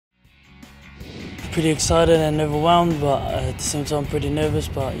pretty excited and overwhelmed, but at the same time pretty nervous.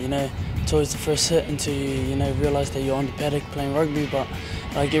 But it's always the first hit until you realise that you're on the paddock playing rugby. But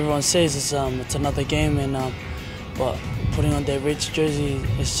like everyone says, it's another game, and but putting on that Reds jersey,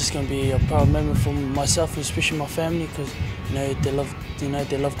 it's just going to be a proud moment for myself and especially my family, because they love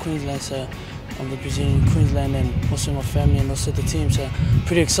Queensland. So I'm representing Queensland and also my family and also the team. So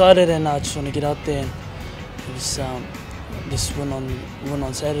pretty excited, and I just want to get out there and this win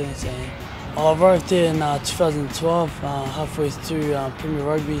on Saturday. So I arrived there in 2012, halfway through Premier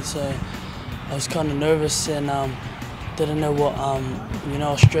Rugby. So I was kind of nervous and didn't know what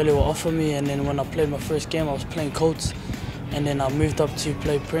Australia would offer me. And then when I played my first game, I was playing Colts, and then I moved up to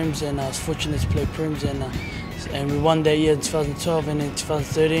play Prims, and I was fortunate to play Prims, and we won that year in 2012. And in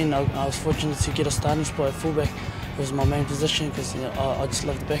 2013, I was fortunate to get a starting spot at fullback. It was my main position because I just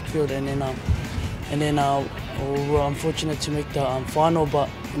love the backfield. And then we were unfortunate to make the final, but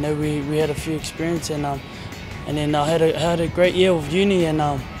we had a few experience, and then I had a great year with uni, and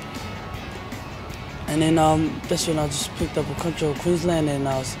then that's when I just picked up a contract with Queensland, and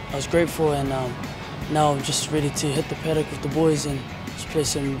I was grateful, and now I'm just ready to hit the paddock with the boys and just play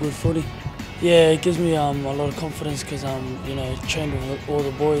some good footy. Yeah, it gives me a lot of confidence because I'm trained with all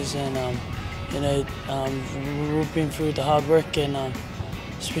the boys, and we've been through the hard work, and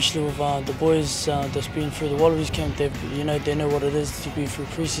especially with the boys that's been through the Wallabies camp. They know what it is to be through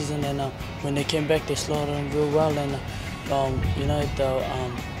pre-season, and when they came back, they slotted in real well, and the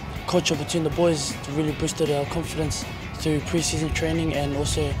culture between the boys really boosted our confidence through pre-season training and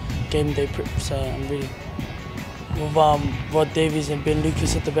also game day prep. So I'm really, with Rod Davies and Ben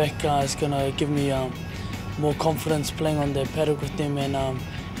Lucas at the back, it's gonna give me more confidence playing on the paddock with them, and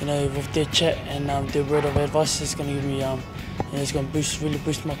with their chat and their word of advice, it's gonna give me it's gonna really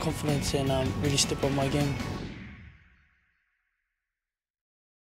boost my confidence and really step up my game.